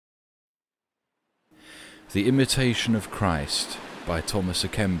The Imitation of Christ by Thomas à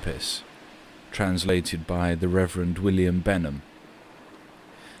Kempis, translated by the Reverend William BENHAM.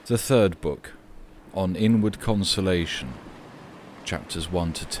 The third book, on inward consolation, chapters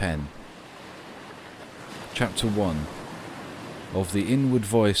 1 to 10. Chapter 1, of the inward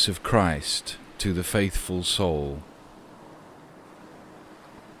voice of Christ to the faithful soul.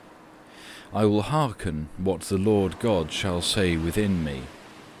 I will hearken what the Lord God shall say within me.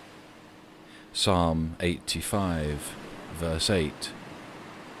 Psalm 85, verse 8.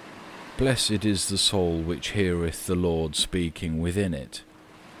 Blessed is the soul which heareth the Lord speaking within it,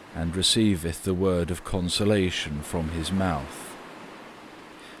 and receiveth the word of consolation from his mouth.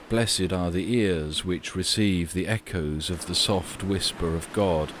 Blessed are the ears which receive the echoes of the soft whisper of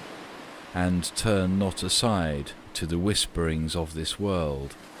God, and turn not aside to the whisperings of this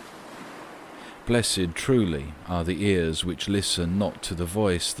world. Blessed truly are the ears which listen not to the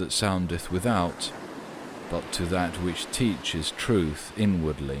voice that soundeth without, but to that which teaches truth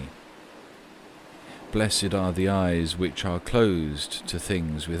inwardly. Blessed are the eyes which are closed to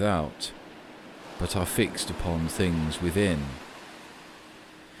things without, but are fixed upon things within.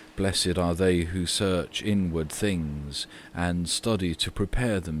 Blessed are they who search inward things, and study to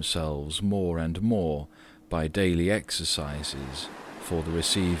prepare themselves more and more by daily exercises for the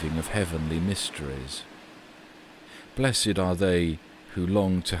receiving of heavenly mysteries. Blessed are they who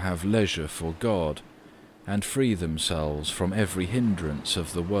long to have leisure for God, and free themselves from every hindrance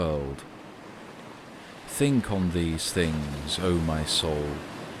of the world. Think on these things, O my soul,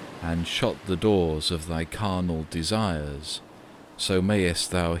 and shut the doors of thy carnal desires, so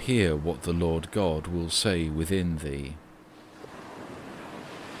mayest thou hear what the Lord God will say within thee.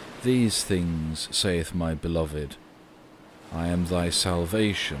 These things saith my beloved, I am thy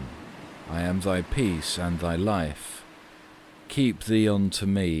salvation, I am thy peace and thy life. Keep thee unto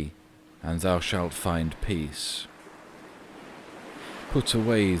me, and thou shalt find peace. Put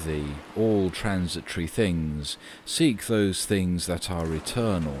away thee all transitory things, seek those things that are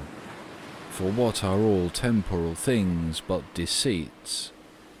eternal. For what are all temporal things but deceits?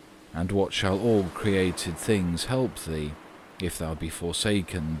 And what shall all created things help thee, if thou be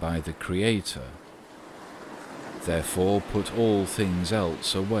forsaken by the Creator? Therefore put all things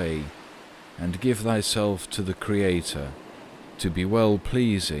else away, and give thyself to the Creator, to be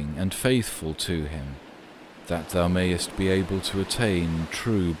well-pleasing and faithful to him, that thou mayest be able to attain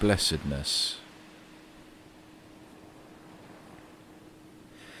true blessedness.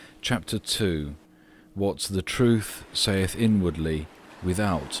 Chapter 2, what the truth saith inwardly,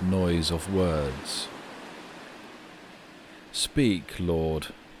 without noise of words. Speak, Lord,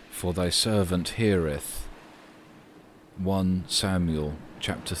 for thy servant heareth. 1 Samuel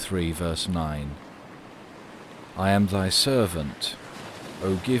chapter 3, verse 9. I am thy servant.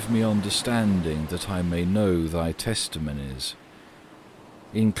 O give me understanding, that I may know thy testimonies.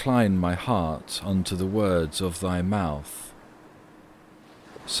 Incline my heart unto the words of thy mouth.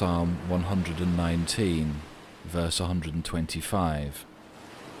 Psalm 119, verse 125.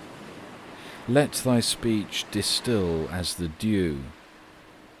 Let thy speech distill as the dew.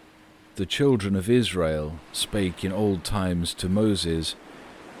 The children of Israel spake in old times to Moses,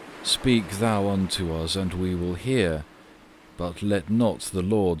 Speak thou unto us, and we will hear, but let not the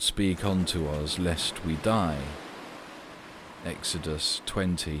Lord speak unto us, lest we die. Exodus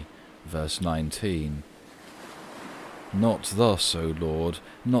 20, verse 19. Not thus, O Lord,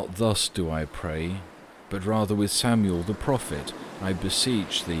 not thus do I pray, but rather with Samuel the prophet I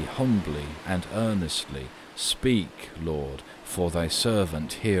beseech thee humbly and earnestly, Speak, Lord, for thy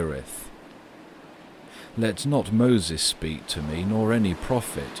servant heareth. Let not Moses speak to me, nor any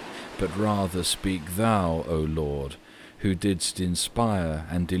prophet, but rather speak thou, O Lord, who didst inspire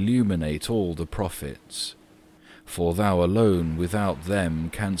and illuminate all the prophets. For thou alone without them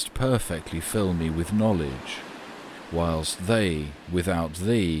canst perfectly fill me with knowledge, whilst they without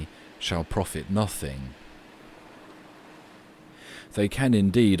thee shall profit nothing. They can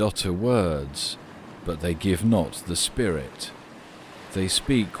indeed utter words, but they give not the Spirit. They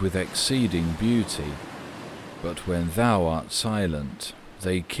speak with exceeding beauty, but when thou art silent,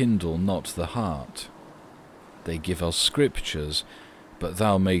 they kindle not the heart. They give us scriptures, but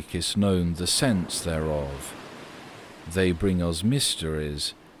thou makest known the sense thereof. They bring us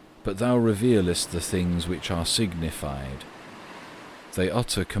mysteries, but thou revealest the things which are signified. They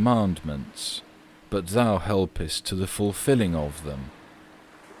utter commandments, but thou helpest to the fulfilling of them.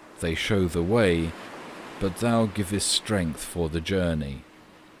 They show the way, but thou givest strength for the journey.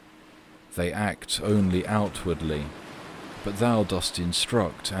 They act only outwardly, but thou dost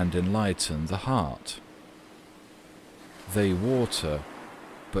instruct and enlighten the heart. They water,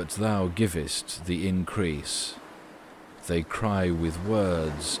 but thou givest the increase. They cry with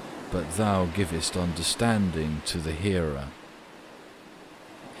words, but thou givest understanding to the hearer.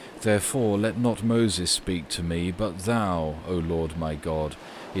 Therefore let not Moses speak to me, but thou, O Lord my God,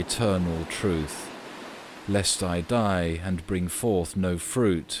 eternal truth, lest I die and bring forth no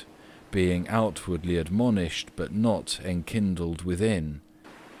fruit, being outwardly admonished, but not enkindled within,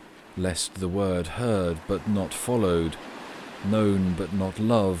 lest the word heard but not followed, known but not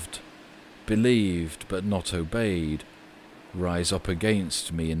loved, believed but not obeyed, rise up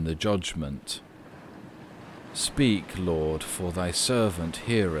against me in the judgment. Speak, Lord, for thy servant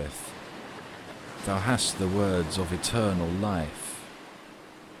heareth. Thou hast the words of eternal life.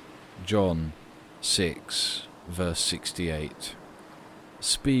 John 6, verse 68.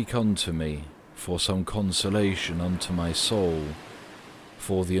 Speak unto me for some consolation unto my soul,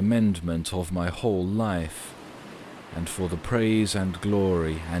 for the amendment of my whole life, and for the praise and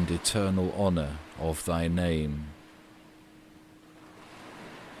glory and eternal honour of thy name.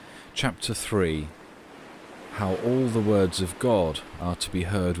 Chapter 3. How all the words of God are to be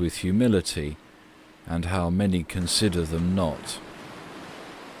heard with humility, and how many consider them not.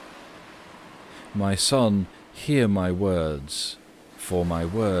 My son, hear my words, for my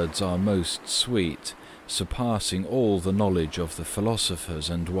words are most sweet, surpassing all the knowledge of the philosophers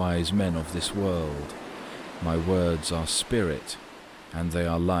and wise men of this world. My words are spirit, and they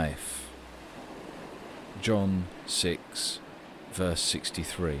are life. John 6, verse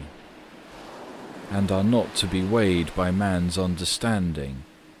 63. And are not to be weighed by man's understanding.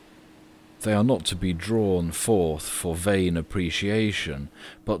 They are not to be drawn forth for vain appreciation,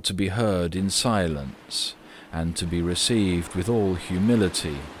 but to be heard in silence, and to be received with all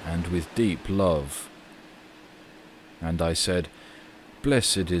humility and with deep love. And I said,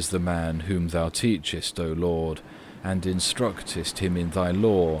 Blessed is the man whom thou teachest, O Lord, and instructest him in thy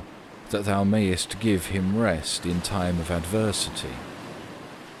law, that thou mayest give him rest in time of adversity.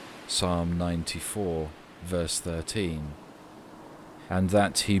 Psalm 94, verse 13. And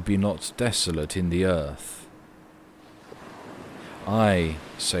that he be not desolate in the earth. I,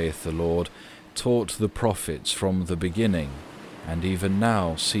 saith the Lord, taught the prophets from the beginning, and even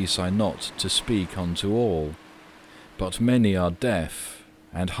now cease I not to speak unto all. But many are deaf,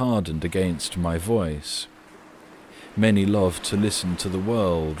 and hardened against my voice. Many love to listen to the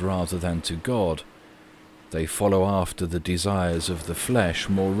world rather than to God. They follow after the desires of the flesh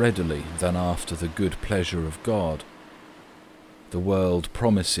more readily than after the good pleasure of God. The world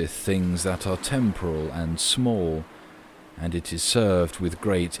promiseth things that are temporal and small, and it is served with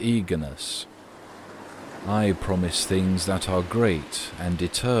great eagerness. I promise things that are great and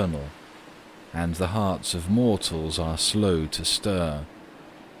eternal, and the hearts of mortals are slow to stir.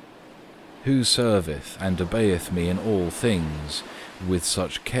 Who serveth and obeyeth me in all things, with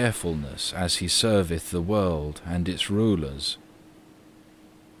such carefulness as he serveth the world and its rulers?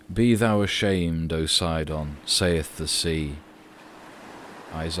 Be thou ashamed, O Sidon, saith the sea.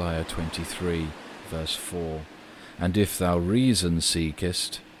 Isaiah 23, verse 4. And if thou reason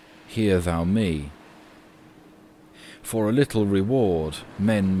seekest, hear thou me. For a little reward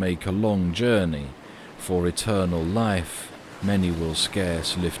men make a long journey, for eternal life many will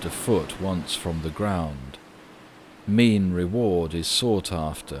scarce lift a foot once from the ground. Mean reward is sought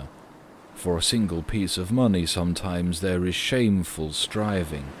after. For a single piece of money sometimes there is shameful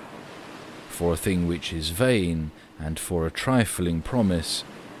striving. For a thing which is vain, and for a trifling promise,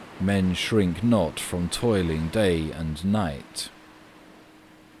 men shrink not from toiling day and night.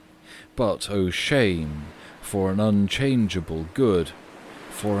 But, O shame, for an unchangeable good,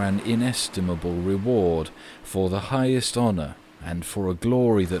 for an inestimable reward, for the highest honour, and for a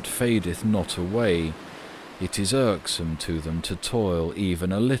glory that fadeth not away, it is irksome to them to toil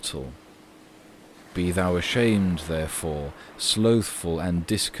even a little. Be thou ashamed, therefore, slothful and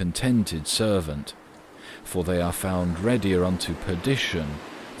discontented servant, for they are found readier unto perdition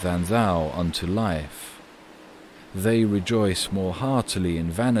than thou unto life. They rejoice more heartily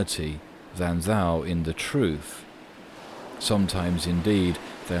in vanity than thou in the truth. Sometimes indeed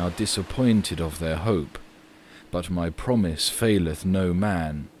they are disappointed of their hope, but my promise faileth no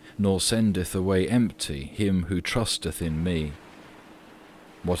man, nor sendeth away empty him who trusteth in me.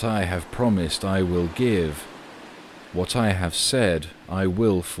 What I have promised I will give, what I have said I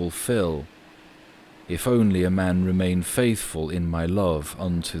will fulfill, if only a man remain faithful in my love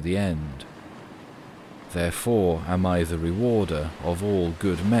unto the end. Therefore am I the rewarder of all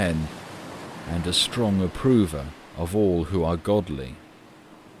good men, and a strong approver of all who are godly.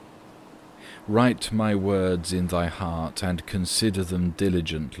 Write my words in thy heart, and consider them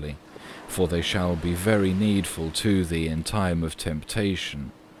diligently, for they shall be very needful to thee in time of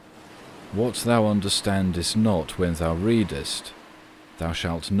temptation, What thou understandest not when thou readest, thou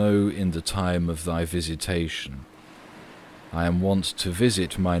shalt know in the time of thy visitation. I am wont to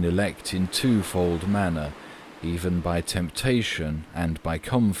visit mine elect in twofold manner, even by temptation and by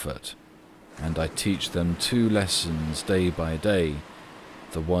comfort, and I teach them 2 lessons day by day,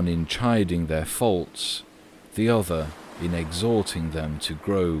 the one in chiding their faults, the other in exhorting them to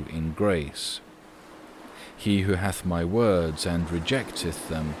grow in grace. He who hath my words and rejecteth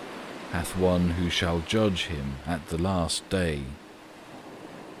them, hath one who shall judge him at the last day.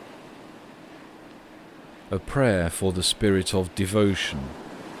 A prayer for the spirit of devotion.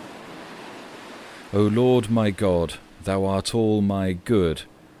 O Lord my God, thou art all my good,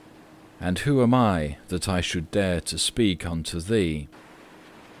 and who am I that I should dare to speak unto thee?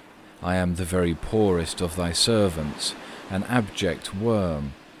 I am the very poorest of thy servants, an abject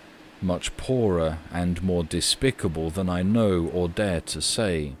worm, much poorer and more despicable than I know or dare to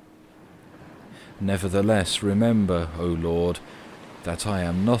say. Nevertheless remember, O Lord, that I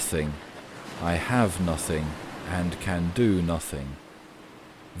am nothing, I have nothing, and can do nothing.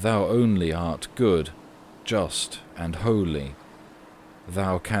 Thou only art good, just, and holy.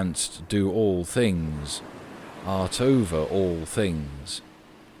 Thou canst do all things, art over all things,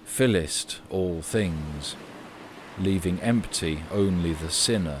 fillest all things, leaving empty only the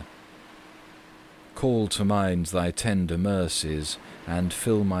sinner. Call to mind thy tender mercies, and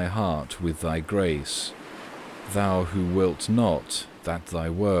fill my heart with thy grace, thou who wilt not that thy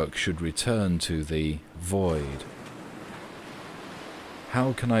work should return to thee void.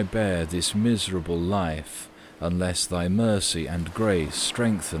 How can I bear this miserable life, unless thy mercy and grace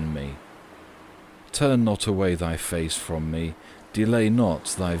strengthen me? Turn not away thy face from me, delay not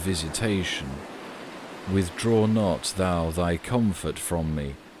thy visitation. Withdraw not thou thy comfort from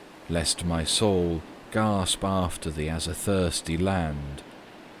me, lest my soul gasp after thee as a thirsty land.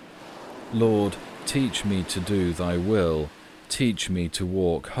 Lord, teach me to do thy will, teach me to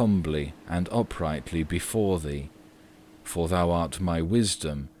walk humbly and uprightly before thee, for thou art my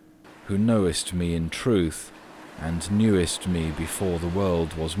wisdom, who knowest me in truth, and knewest me before the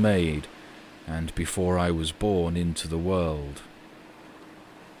world was made, and before I was born into the world.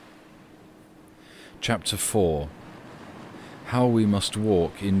 Chapter 4. How we must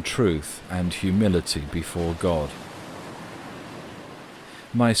walk in truth and humility before God.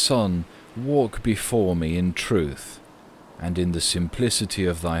 My son, walk before me in truth, and in the simplicity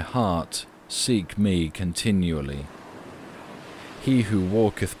of thy heart seek me continually. He who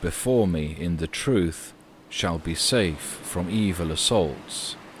walketh before me in the truth shall be safe from evil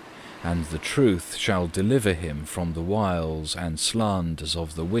assaults, and the truth shall deliver him from the wiles and slanders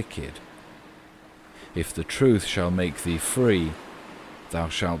of the wicked. If the truth shall make thee free, thou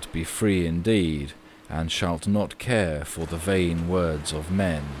shalt be free indeed, and shalt not care for the vain words of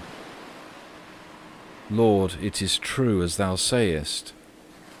men. Lord, it is true as thou sayest.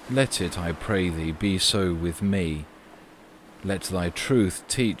 Let it, I pray thee, be so with me. Let thy truth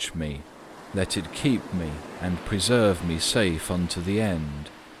teach me, let it keep me, and preserve me safe unto the end.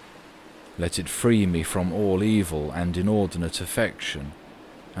 Let it free me from all evil and inordinate affection,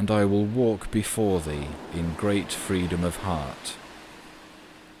 and I will walk before thee in great freedom of heart.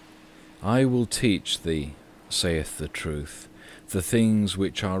 I will teach thee, saith the truth, the things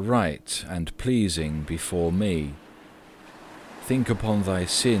which are right and pleasing before me. Think upon thy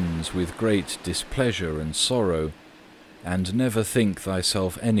sins with great displeasure and sorrow, and never think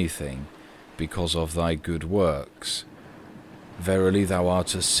thyself anything because of thy good works. Verily thou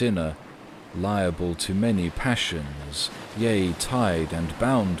art a sinner, liable to many passions, yea, tied and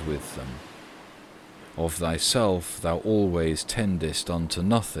bound with them. Of thyself thou always tendest unto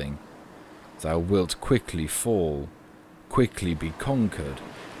nothing. Thou wilt quickly fall, quickly be conquered,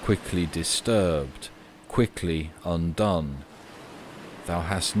 quickly disturbed, quickly undone. Thou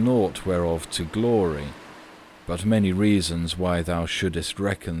hast naught whereof to glory, but many reasons why thou shouldest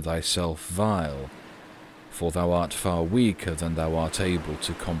reckon thyself vile, for thou art far weaker than thou art able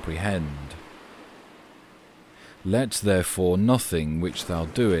to comprehend. Let therefore nothing which thou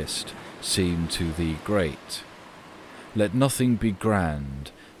doest seem to thee great. Let nothing be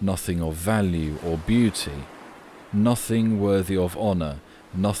grand, nothing of value or beauty, nothing worthy of honour,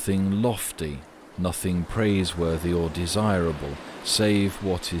 nothing lofty, nothing praiseworthy or desirable, save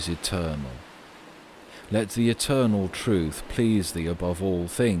what is eternal. Let the eternal truth please thee above all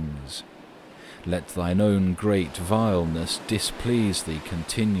things. Let thine own great vileness displease thee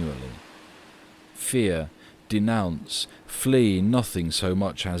continually. Fear, denounce, flee nothing so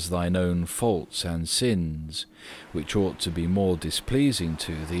much as thine own faults and sins, which ought to be more displeasing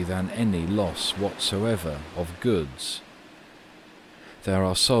to thee than any loss whatsoever of goods. There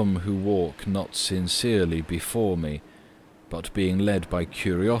are some who walk not sincerely before me, but being led by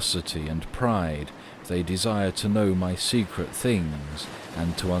curiosity and pride, they desire to know my secret things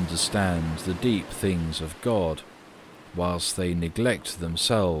and to understand the deep things of God, whilst they neglect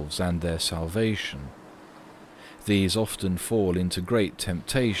themselves and their salvation. These often fall into great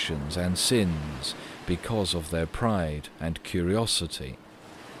temptations and sins because of their pride and curiosity,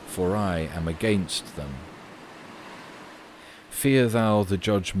 for I am against them. Fear thou the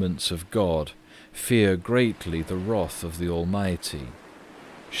judgments of God, fear greatly the wrath of the Almighty.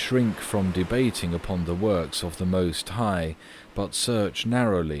 Shrink from debating upon the works of the Most High, but search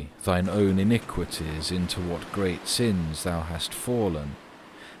narrowly thine own iniquities, into what great sins thou hast fallen,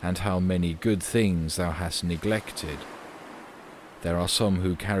 and how many good things thou hast neglected. There are some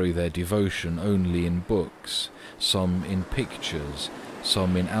who carry their devotion only in books, some in pictures,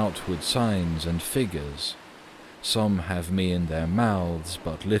 some in outward signs and figures. Some have me in their mouths,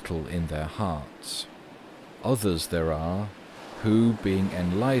 but little in their hearts. Others there are, who, being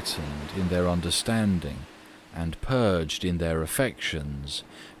enlightened in their understanding, and purged in their affections,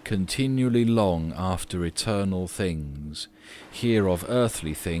 continually long after eternal things, hear of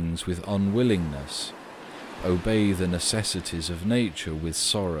earthly things with unwillingness, obey the necessities of nature with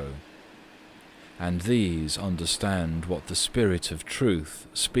sorrow. And these understand what the Spirit of truth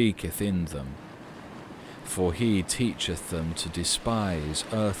speaketh in them. For he teacheth them to despise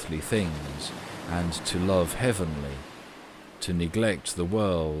earthly things, and to love heavenly, to neglect the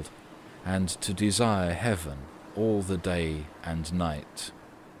world, and to desire heaven all the day and night.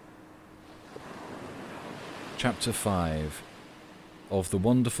 Chapter 5. Of the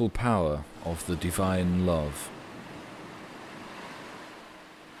wonderful power of the divine love.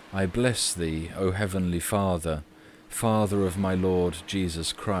 I bless thee, O Heavenly Father, Father of my Lord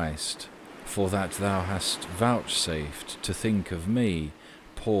Jesus Christ, for that thou hast vouchsafed to think of me,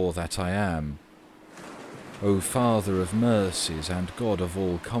 poor that I am. O Father of mercies and God of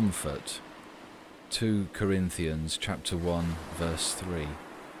all comfort. 2 Corinthians chapter 1, verse 3.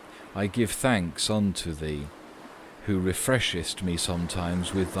 I give thanks unto thee, who refreshest me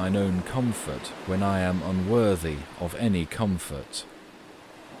sometimes with thine own comfort, when I am unworthy of any comfort.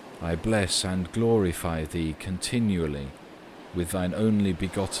 I bless and glorify thee continually, with thine only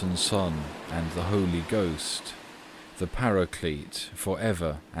begotten Son and the Holy Ghost, the Paraclete, for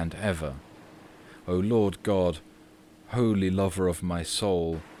ever and ever. O Lord God, holy lover of my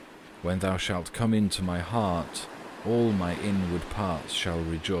soul, when thou shalt come into my heart, all my inward parts shall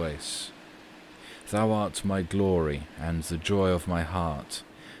rejoice. Thou art my glory and the joy of my heart.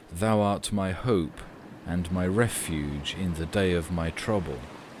 Thou art my hope and my refuge in the day of my trouble.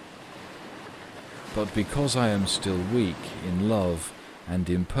 But because I am still weak in love and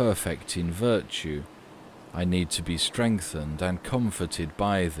imperfect in virtue, I need to be strengthened and comforted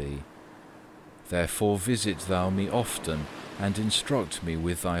by thee. Therefore visit thou me often, and instruct me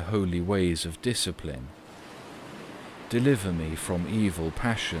with thy holy ways of discipline. Deliver me from evil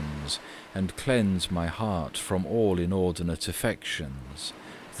passions, and cleanse my heart from all inordinate affections,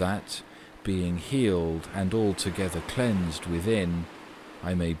 that, being healed and altogether cleansed within,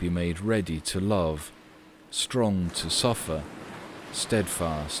 I may be made ready to love, strong to suffer,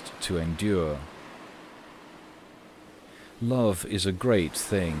 steadfast to endure. Love is a great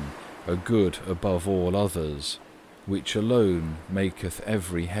thing, a good above all others, which alone maketh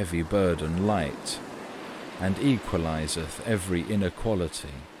every heavy burden light, and equalizeth every inequality.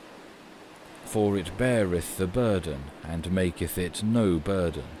 For it beareth the burden, and maketh it no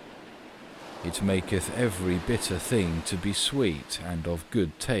burden. It maketh every bitter thing to be sweet and of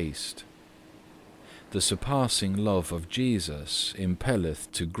good taste. The surpassing love of Jesus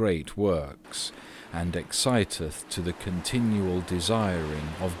impelleth to great works, and exciteth to the continual desiring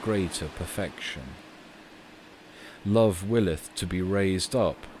of greater perfection. Love willeth to be raised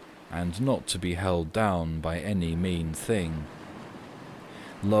up, and not to be held down by any mean thing.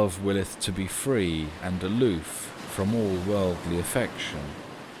 Love willeth to be free and aloof from all worldly affection,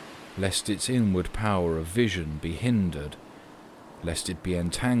 lest its inward power of vision be hindered, lest it be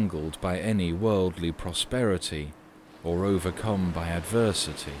entangled by any worldly prosperity, or overcome by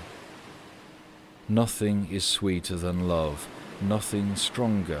adversity. Nothing is sweeter than love, nothing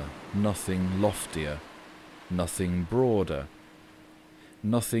stronger, nothing loftier, nothing broader,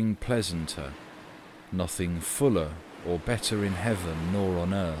 nothing pleasanter, nothing fuller or better in heaven nor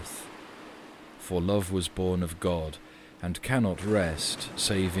on earth. For love was born of God, and cannot rest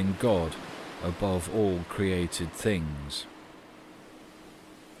save in God above all created things.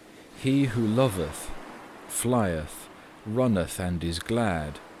 He who loveth flieth, runneth and is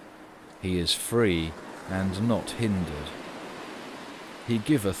glad. He is free and not hindered. He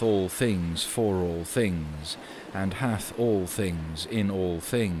giveth all things for all things, and hath all things in all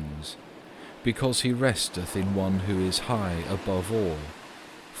things, because he resteth in one who is high above all,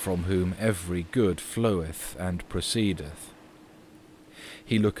 from whom every good floweth and proceedeth.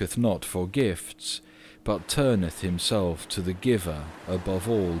 He looketh not for gifts, but turneth himself to the giver above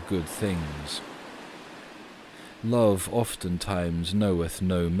all good things. Love oftentimes knoweth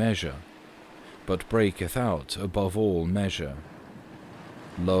no measure, but breaketh out above all measure.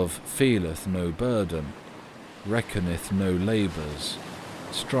 Love feeleth no burden, reckoneth no labours,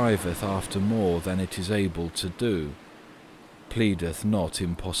 striveth after more than it is able to do, pleadeth not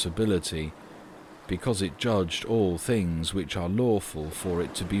impossibility, because it judged all things which are lawful for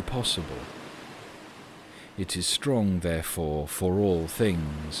it to be possible. It is strong therefore for all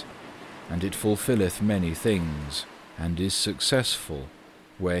things, and it fulfilleth many things, and is successful,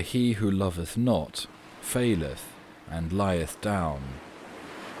 where he who loveth not faileth and lieth down.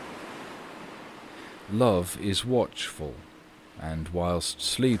 Love is watchful, and whilst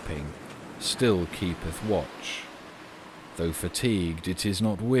sleeping still keepeth watch. Though fatigued it is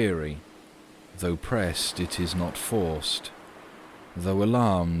not weary, though pressed it is not forced, though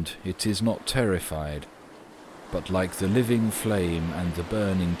alarmed it is not terrified, but like the living flame and the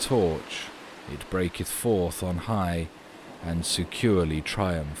burning torch, it breaketh forth on high, and securely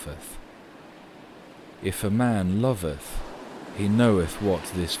triumpheth. If a man loveth, he knoweth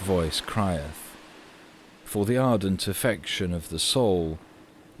what this voice crieth. For the ardent affection of the soul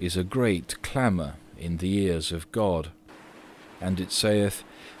is a great clamour in the ears of God, and it saith,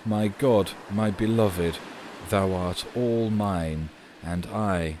 My God, my beloved, thou art all mine, and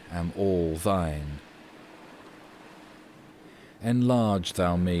I am all thine. Enlarge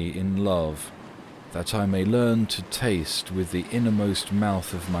thou me in love, that I may learn to taste with the innermost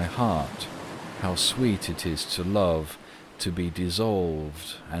mouth of my heart how sweet it is to love, to be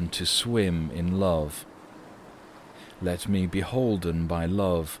dissolved, and to swim in love. Let me be holden by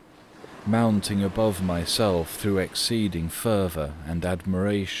love, mounting above myself through exceeding fervour and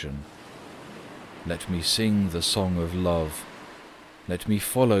admiration. Let me sing the song of love. Let me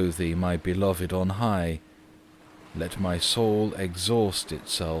follow thee, my beloved, on high. Let my soul exhaust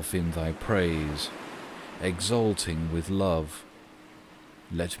itself in thy praise, exulting with love.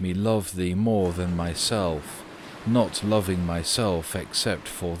 Let me love thee more than myself, not loving myself except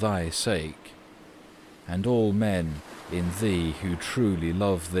for thy sake, and all men in thee who truly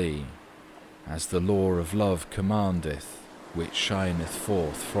love thee, as the law of love commandeth, which shineth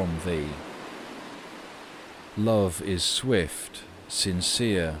forth from thee. Love is swift,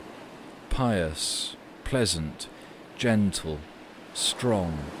 sincere, pious, pleasant, gentle,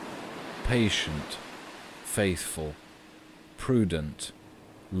 strong, patient, faithful, prudent,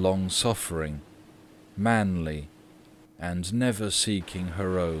 long-suffering, manly, and never seeking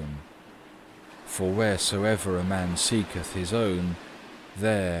her own. For wheresoever a man seeketh his own,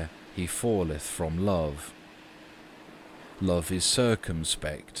 there he falleth from love. Love is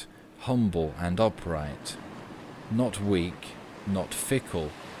circumspect, humble and upright, not weak, not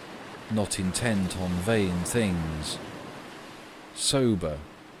fickle, not intent on vain things, sober,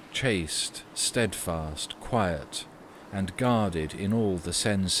 chaste, steadfast, quiet, and guarded in all the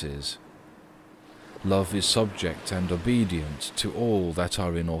senses. Love is subject and obedient to all that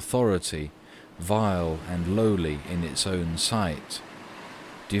are in authority, vile and lowly in its own sight,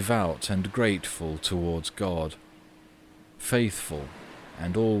 devout and grateful towards God, faithful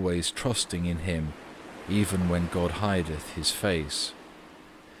and always trusting in Him, even when God hideth His face.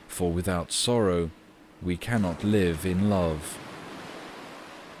 For without sorrow we cannot live in love.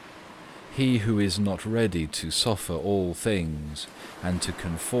 He who is not ready to suffer all things, and to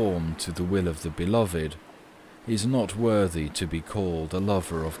conform to the will of the Beloved, is not worthy to be called a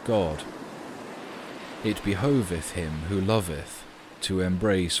lover of God. It behoveth him who loveth to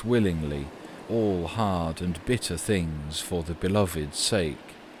embrace willingly all hard and bitter things for the Beloved's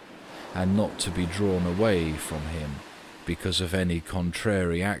sake, and not to be drawn away from him because of any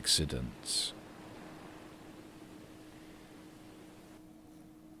contrary accidents.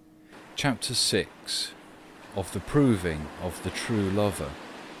 Chapter 6. Of the proving of the true lover.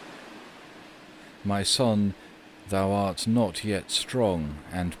 My son, thou art not yet strong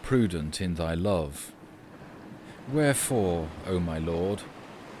and prudent in thy love. Wherefore, O my Lord?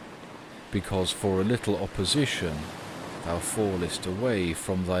 Because for a little opposition thou fallest away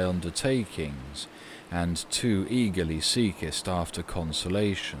from thy undertakings, and too eagerly seekest after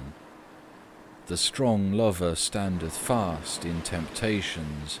consolation. The strong lover standeth fast in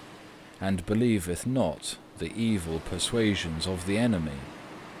temptations, and believeth not the evil persuasions of the enemy.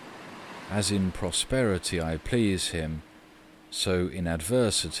 As in prosperity I please him, so in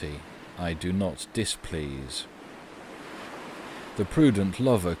adversity I do not displease. The prudent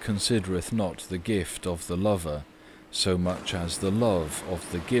lover considereth not the gift of the lover, so much as the love of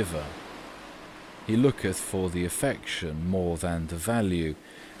the giver. He looketh for the affection more than the value,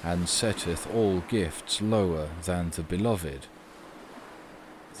 and setteth all gifts lower than the beloved.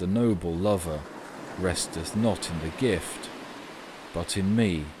 The noble lover resteth not in the gift, but in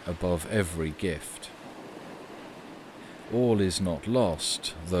me above every gift. All is not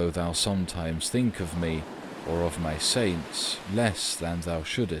lost, though thou sometimes think of me, or of my saints, less than thou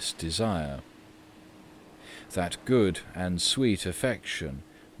shouldest desire. That good and sweet affection,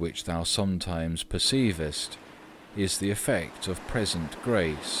 which thou sometimes perceivest, is the effect of present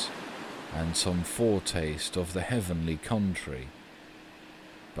grace, and some foretaste of the heavenly country.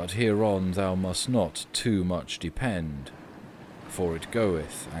 But hereon thou must not too much depend, for it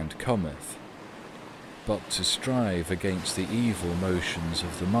goeth and cometh, but to strive against the evil motions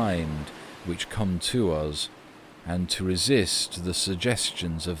of the mind which come to us, and to resist the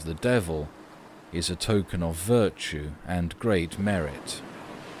suggestions of the devil, is a token of virtue and great merit.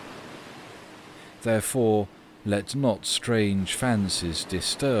 Therefore let not strange fancies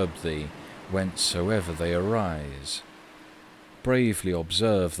disturb thee, whencesoever they arise. Bravely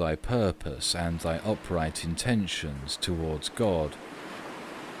observe thy purpose and thy upright intentions towards God.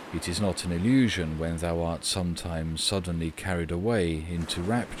 It is not an illusion when thou art sometimes suddenly carried away into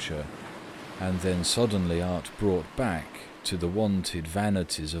rapture, and then suddenly art brought back to the wonted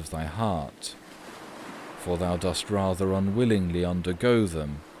vanities of thy heart, for thou dost rather unwillingly undergo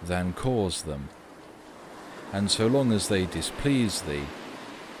them than cause them. And so long as they displease thee,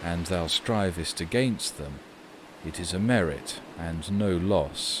 and thou strivest against them, it is a merit and no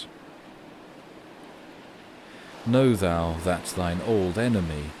loss. Know thou that thine old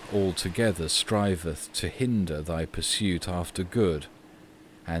enemy altogether striveth to hinder thy pursuit after good,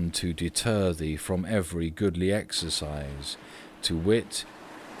 and to deter thee from every goodly exercise, to wit,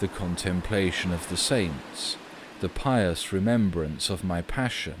 the contemplation of the saints, the pious remembrance of my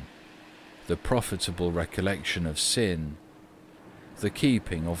passion, the profitable recollection of sin, the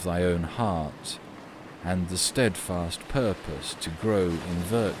keeping of thy own heart, and the steadfast purpose to grow in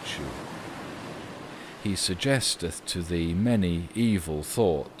virtue. He suggesteth to thee many evil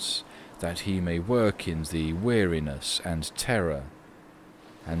thoughts, that he may work in thee weariness and terror,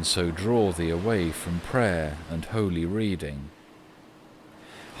 and so draw thee away from prayer and holy reading.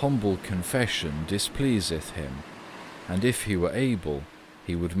 Humble confession displeaseth him, and if he were able,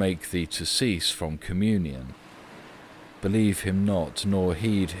 he would make thee to cease from communion. Believe him not, nor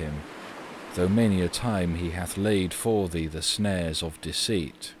heed him, though many a time he hath laid for thee the snares of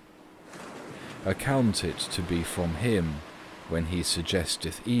deceit. Account it to be from him, when he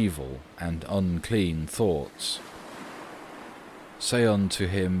suggesteth evil and unclean thoughts. Say unto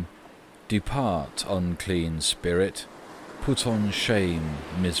him, Depart, unclean spirit, put on shame,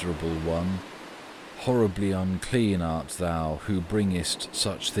 miserable one. Horribly unclean art thou, who bringest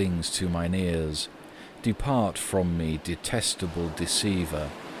such things to mine ears. Depart from me, detestable deceiver.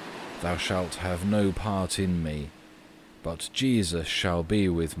 Thou shalt have no part in me, but Jesus shall be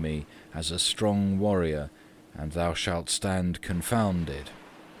with me as a strong warrior, and thou shalt stand confounded.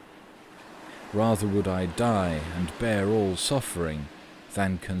 Rather would I die and bear all suffering,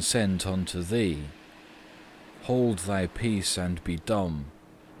 than consent unto thee. Hold thy peace and be dumb.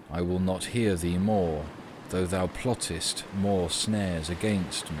 I will not hear thee more, though thou plottest more snares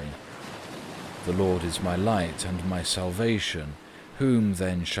against me. The Lord is my light and my salvation. Whom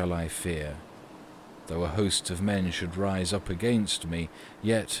then shall I fear? Though a host of men should rise up against me,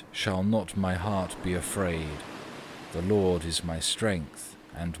 yet shall not my heart be afraid. The Lord is my strength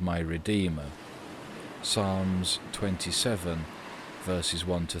and my Redeemer. Psalms 27, verses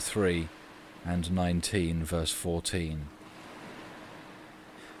 1-3, and 19, verse 14.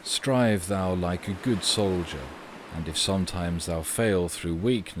 Strive thou like a good soldier, and if sometimes thou fail through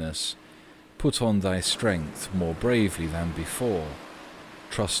weakness, put on thy strength more bravely than before,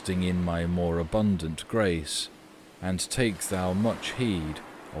 trusting in my more abundant grace, and take thou much heed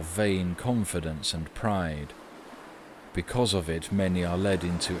of vain confidence and pride. Because of it many are led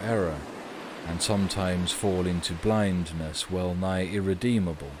into error, and sometimes fall into blindness well nigh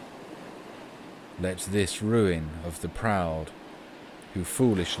irredeemable. Let this ruin of the proud, who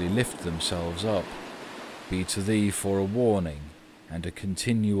foolishly lift themselves up, be to thee for a warning and a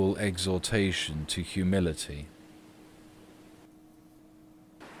continual exhortation to humility.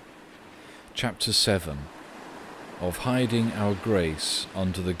 Chapter 7. Of hiding our grace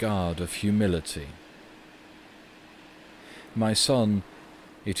under the guard of humility. My son,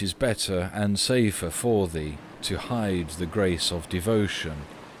 it is better and safer for thee to hide the grace of devotion,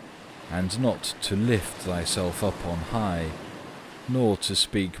 and not to lift thyself up on high, nor to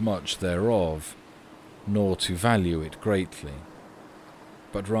speak much thereof, nor to value it greatly,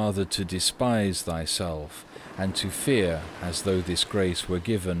 but rather to despise thyself, and to fear as though this grace were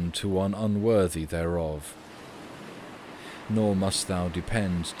given to one unworthy thereof. Nor must thou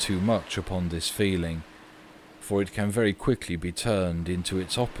depend too much upon this feeling, for it can very quickly be turned into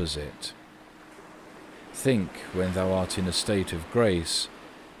its opposite. Think, when thou art in a state of grace,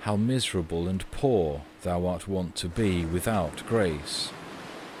 how miserable and poor thou art wont to be without grace.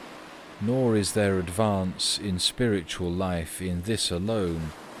 Nor is there advance in spiritual life in this alone,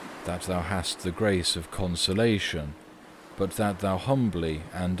 that thou hast the grace of consolation, but that thou humbly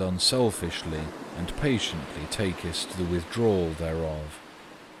and unselfishly and patiently takest the withdrawal thereof,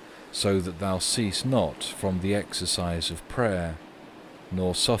 so that thou cease not from the exercise of prayer,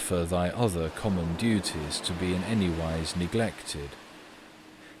 nor suffer thy other common duties to be in any wise neglected.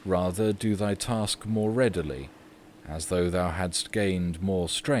 Rather do thy task more readily, as though thou hadst gained more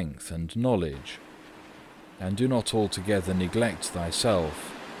strength and knowledge, and do not altogether neglect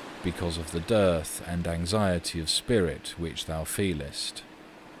thyself, because of the dearth and anxiety of spirit which thou feelest.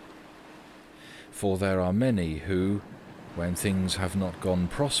 For there are many who, when things have not gone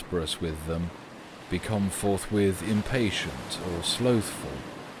prosperous with them, become forthwith impatient or slothful.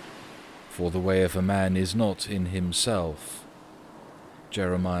 For the way of a man is not in himself.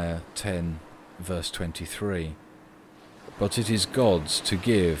 Jeremiah 10, verse 23. But it is God's to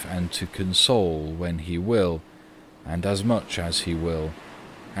give and to console when he will, and as much as he will,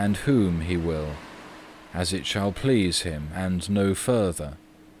 and whom he will, as it shall please him, and no further.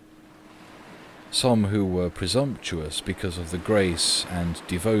 Some who were presumptuous because of the grace and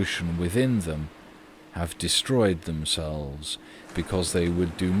devotion within them have destroyed themselves, because they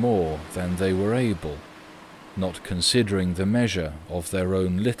would do more than they were able, not considering the measure of their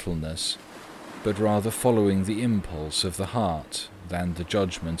own littleness, but rather following the impulse of the heart than the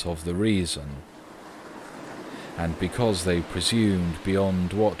judgment of the reason. And because they presumed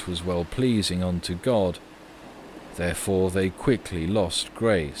beyond what was well pleasing unto God, therefore they quickly lost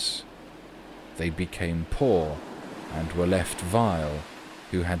grace. They became poor, and were left vile,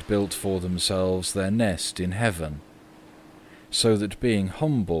 who had built for themselves their nest in heaven, so that being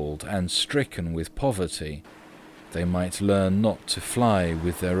humbled and stricken with poverty, they might learn not to fly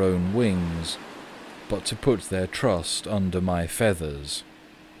with their own wings, but to put their trust under my feathers.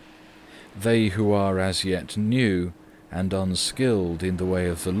 They who are as yet new and unskilled in the way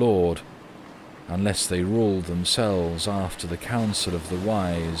of the Lord, unless they rule themselves after the counsel of the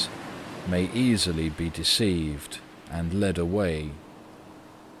wise, may easily be deceived and led away.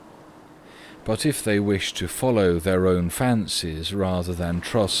 But if they wish to follow their own fancies rather than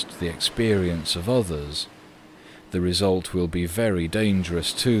trust the experience of others, the result will be very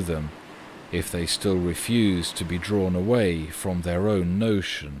dangerous to them if they still refuse to be drawn away from their own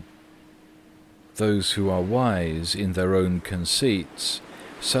notion. Those who are wise in their own conceits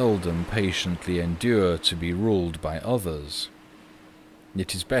seldom patiently endure to be ruled by others.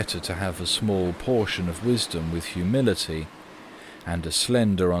 It is better to have a small portion of wisdom with humility, and a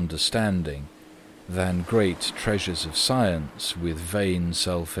slender understanding, than great treasures of science with vain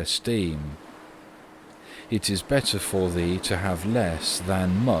self-esteem. It is better for thee to have less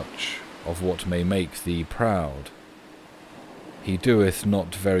than much of what may make thee proud. He doeth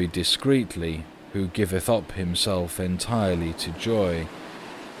not very discreetly who giveth up himself entirely to joy,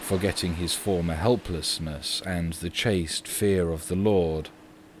 forgetting his former helplessness and the chaste fear of the Lord,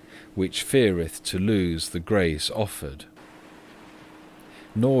 which feareth to lose the grace offered.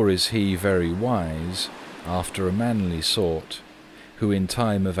 Nor is he very wise, after a manly sort, who in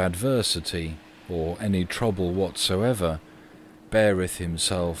time of adversity, or any trouble whatsoever, beareth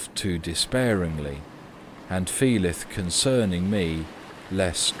himself too despairingly, and feeleth concerning me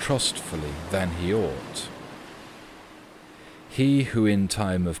less trustfully than he ought. He who in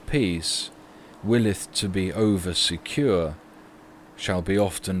time of peace willeth to be over-secure, shall be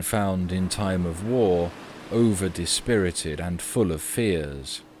often found in time of war over-dispirited and full of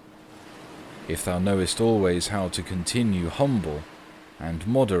fears. If thou knowest always how to continue humble and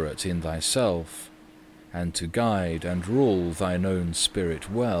moderate in thyself, and to guide and rule thine own spirit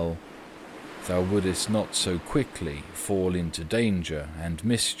well, thou wouldest not so quickly fall into danger and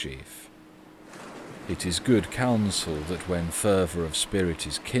mischief. It is good counsel that when fervour of spirit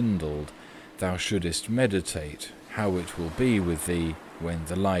is kindled, thou shouldest meditate how it will be with thee when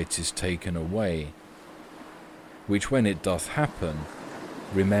the light is taken away, which when it doth happen,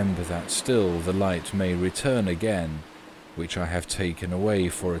 remember that still the light may return again, which I have taken away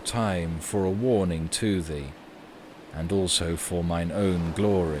for a time for a warning to thee, and also for mine own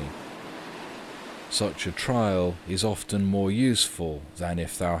glory. Such a trial is often more useful than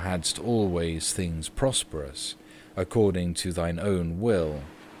if thou hadst always things prosperous, according to thine own will.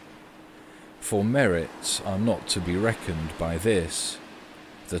 For merits are not to be reckoned by this,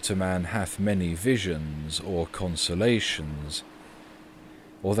 that a man hath many visions or consolations,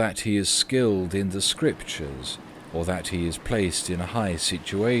 or that he is skilled in the Scriptures, or that he is placed in a high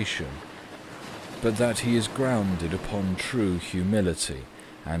situation, but that he is grounded upon true humility,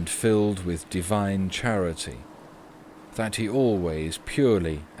 and filled with divine charity, that he always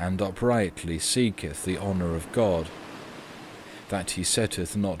purely and uprightly seeketh the honour of God, that he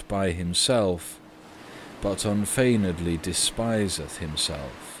setteth not by himself, but unfeignedly despiseth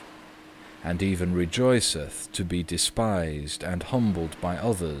himself, and even rejoiceth to be despised and humbled by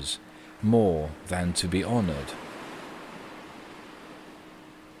others more than to be honoured.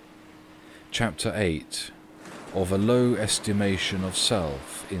 Chapter 8. Of a low estimation of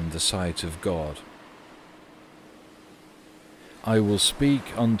self in the sight of God. I will speak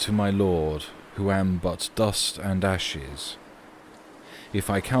unto my Lord, who am but dust and ashes. If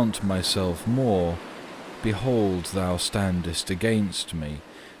I count myself more, behold, thou standest against me,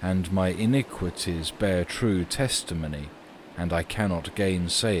 and my iniquities bear true testimony, and I cannot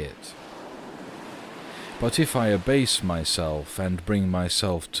gainsay it. But if I abase myself and bring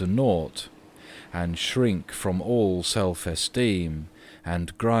myself to naught, and shrink from all self-esteem,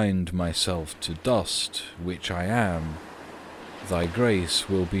 and grind myself to dust, which I am, thy grace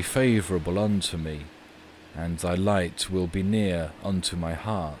will be favourable unto me, and thy light will be near unto my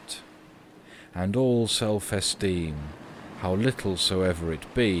heart. And all self-esteem, how little soever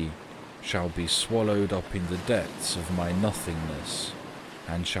it be, shall be swallowed up in the depths of my nothingness,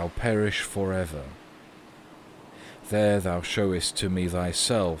 and shall perish for ever. There thou showest to me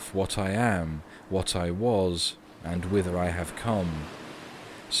thyself what I am, what I was, and whither I have come.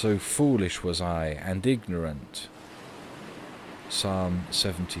 So foolish was I and ignorant. Psalm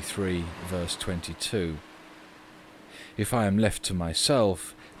 73, verse 22. If I am left to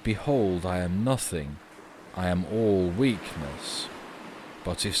myself, behold, I am nothing, I am all weakness.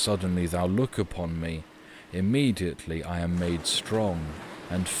 But if suddenly thou look upon me, immediately I am made strong,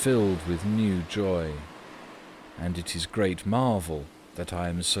 and filled with new joy. And it is great marvel that I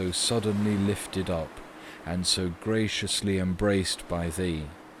am so suddenly lifted up, and so graciously embraced by thee,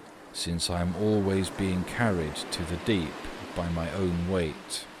 since I am always being carried to the deep by my own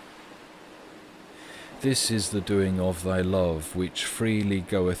weight. This is the doing of thy love, which freely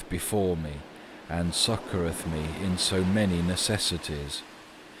goeth before me, and succoureth me in so many necessities,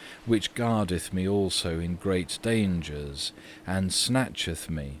 which guardeth me also in great dangers, and snatcheth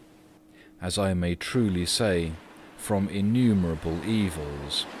me, as I may truly say, from innumerable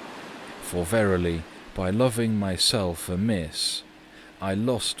evils. For verily, by loving myself amiss, I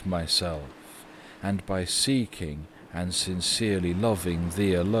lost myself, and by seeking and sincerely loving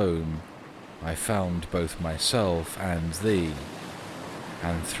thee alone, I found both myself and thee,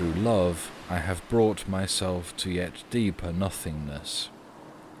 and through love I have brought myself to yet deeper nothingness,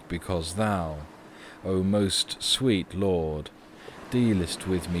 because thou, O most sweet Lord, dealest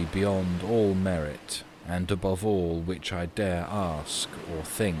with me beyond all merit, and above all which I dare ask or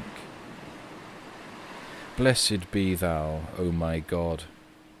think. Blessed be thou, O my God,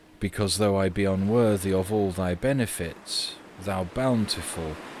 because though I be unworthy of all thy benefits, thou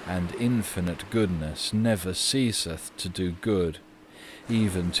bountiful and infinite goodness never ceaseth to do good,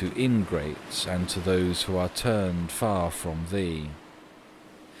 even to ingrates and to those who are turned far from thee.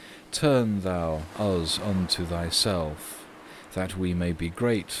 Turn thou us unto thyself, that we may be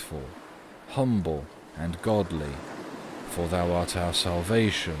grateful, humble, and godly, for thou art our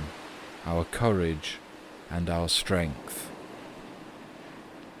salvation, our courage, and our strength.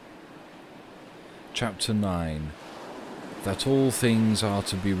 Chapter 9. That all things are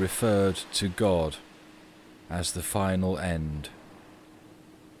to be referred to God as the final end.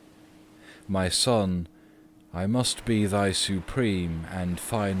 My son, I must be thy supreme and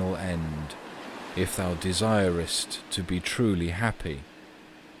final end, if thou desirest to be truly happy.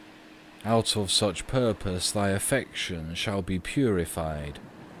 Out of such purpose thy affection shall be purified,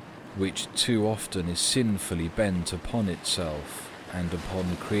 which too often is sinfully bent upon itself and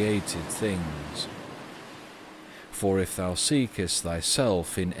upon created things. For if thou seekest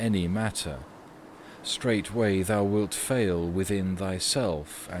thyself in any matter, straightway thou wilt fail within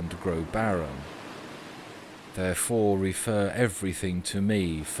thyself and grow barren. Therefore refer everything to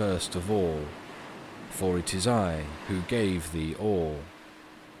me first of all, for it is I who gave thee all.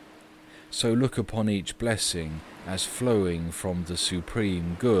 So look upon each blessing as flowing from the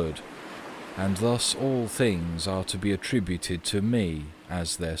supreme good, and thus all things are to be attributed to me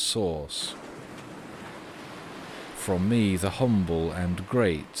as their source. From me the humble and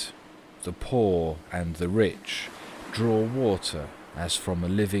great, the poor and the rich, draw water as from a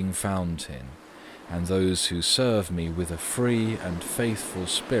living fountain, and those who serve me with a free and faithful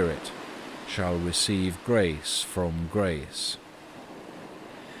spirit shall receive grace from grace.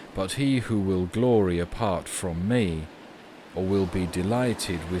 But he who will glory apart from me, or will be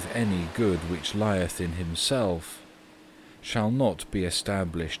delighted with any good which lieth in himself, shall not be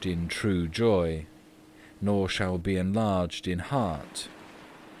established in true joy, nor shall be enlarged in heart,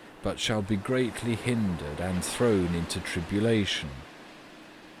 but shall be greatly hindered and thrown into tribulation.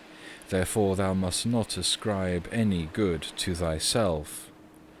 Therefore thou must not ascribe any good to thyself,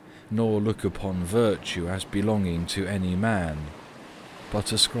 nor look upon virtue as belonging to any man,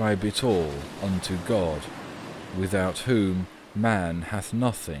 but ascribe it all unto God, without whom man hath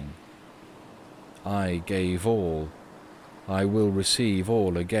nothing. I gave all, I will receive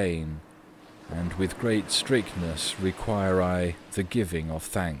all again, and with great strictness require I the giving of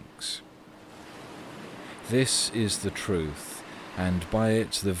thanks. This is the truth, and by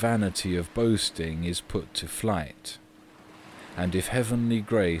it the vanity of boasting is put to flight. And if heavenly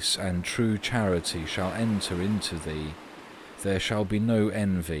grace and true charity shall enter into thee, there shall be no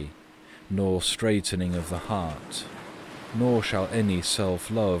envy, nor straitening of the heart, nor shall any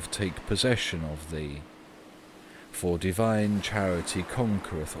self-love take possession of thee. For divine charity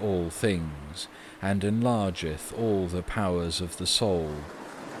conquereth all things, and enlargeth all the powers of the soul.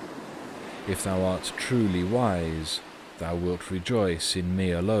 If thou art truly wise, thou wilt rejoice in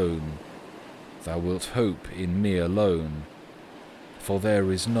me alone, thou wilt hope in me alone, for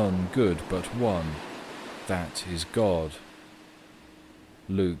there is none good but one, that is God.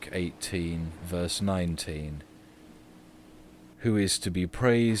 Luke 18, verse 19. Who is to be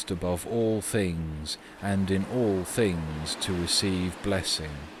praised above all things, and in all things to receive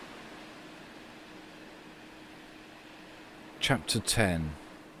blessing. Chapter 10.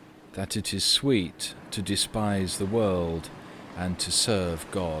 That it is sweet to despise the world, and to serve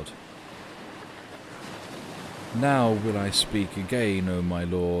God. Now will I speak again, O my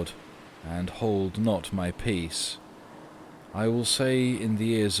Lord, and hold not my peace. I will say in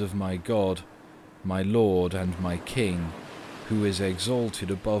the ears of my God, my Lord and my King, who is exalted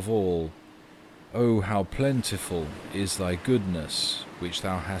above all, O how plentiful is thy goodness, which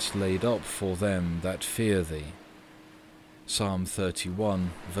thou hast laid up for them that fear thee. Psalm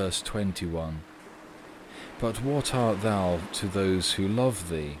 31, verse 21. But what art thou to those who love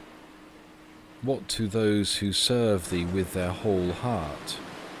thee? What to those who serve thee with their whole heart?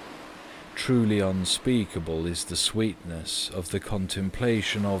 Truly unspeakable is the sweetness of the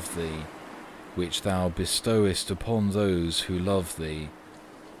contemplation of thee, which thou bestowest upon those who love thee.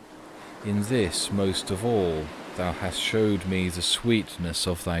 In this most of all thou hast showed me the sweetness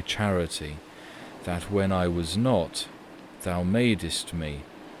of thy charity, that when I was not, thou madest me,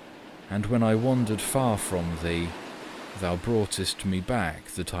 and when I wandered far from thee, thou broughtest me back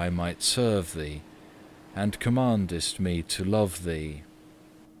that I might serve thee, and commandest me to love thee.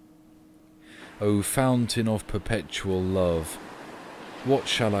 O fountain of perpetual love, what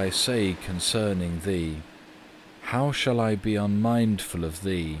shall I say concerning thee? How shall I be unmindful of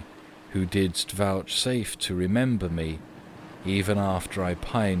thee, who didst vouchsafe to remember me, even after I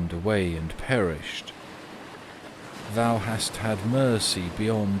pined away and perished? Thou hast had mercy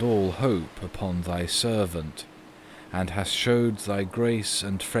beyond all hope upon thy servant, and hast showed thy grace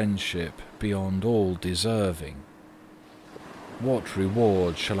and friendship beyond all deserving. What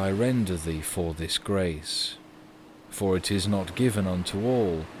reward shall I render thee for this grace? For it is not given unto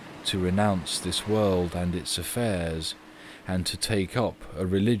all to renounce this world and its affairs, and to take up a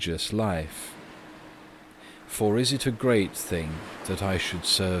religious life. For is it a great thing that I should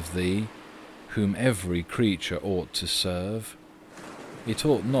serve thee, whom every creature ought to serve? It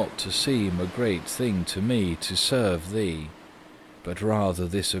ought not to seem a great thing to me to serve thee, but rather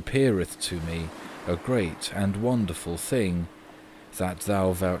this appeareth to me a great and wonderful thing, that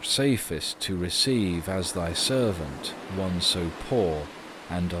thou vouchsafest to receive as thy servant one so poor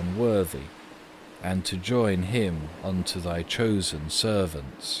and unworthy, and to join him unto thy chosen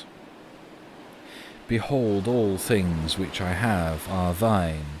servants. Behold, all things which I have are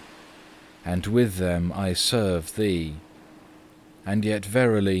thine, and with them I serve thee. And yet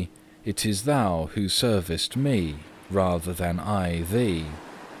verily it is thou who servest me, rather than I thee.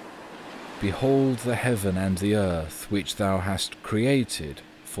 Behold the heaven and the earth which thou hast created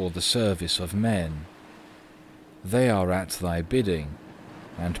for the service of men. They are at thy bidding,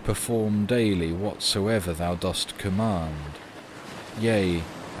 and perform daily whatsoever thou dost command. Yea,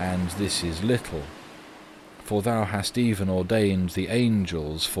 and this is little, for thou hast even ordained the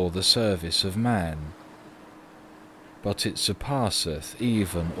angels for the service of man. But it surpasseth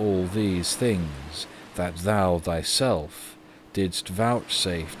even all these things, that thou thyself didst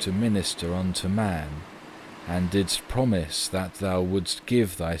vouchsafe to minister unto man, and didst promise that thou wouldst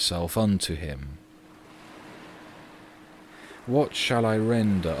give thyself unto him. What shall I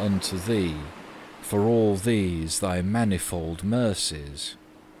render unto thee for all these thy manifold mercies?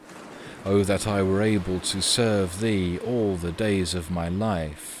 O that I were able to serve thee all the days of my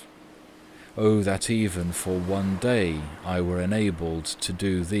life! O that even for one day I were enabled to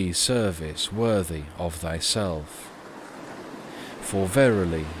do thee service worthy of thyself! For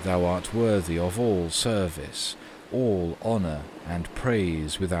verily thou art worthy of all service, all honour and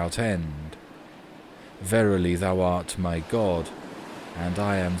praise without end. Verily thou art my God, and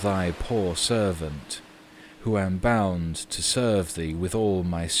I am thy poor servant, who am bound to serve thee with all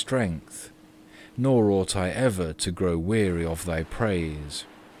my strength, nor ought I ever to grow weary of thy praise.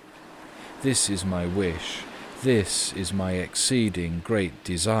 This is my wish, this is my exceeding great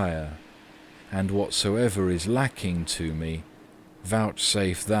desire, and whatsoever is lacking to me,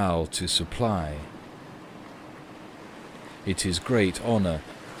 vouchsafe thou to supply. It is great honour,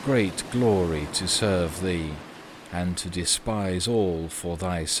 great glory to serve thee, and to despise all for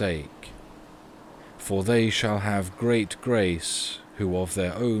thy sake. For they shall have great grace, who of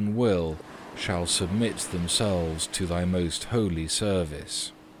their own will shall submit themselves to thy most holy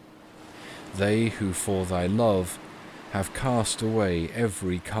service. They who for thy love have cast away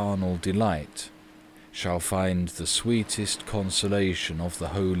every carnal delight, shall find the sweetest consolation of the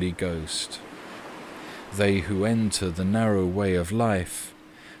Holy Ghost. They who enter the narrow way of life,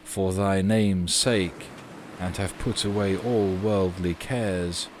 for thy name's sake, and have put away all worldly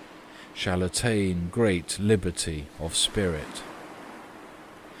cares, shall attain great liberty of spirit.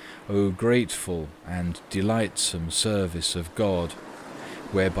 O grateful and delightsome service of God,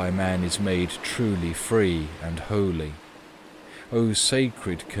 whereby man is made truly free and holy! O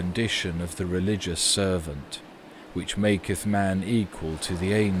sacred condition of the religious servant, which maketh man equal to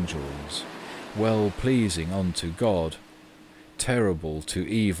the angels, well pleasing unto God, terrible to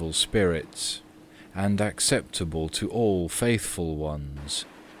evil spirits, and acceptable to all faithful ones!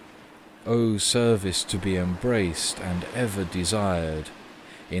 O service to be embraced and ever desired,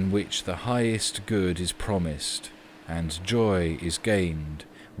 in which the highest good is promised, and joy is gained,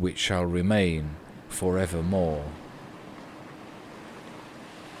 which shall remain for evermore.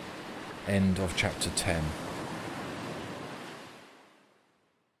 End of chapter 10.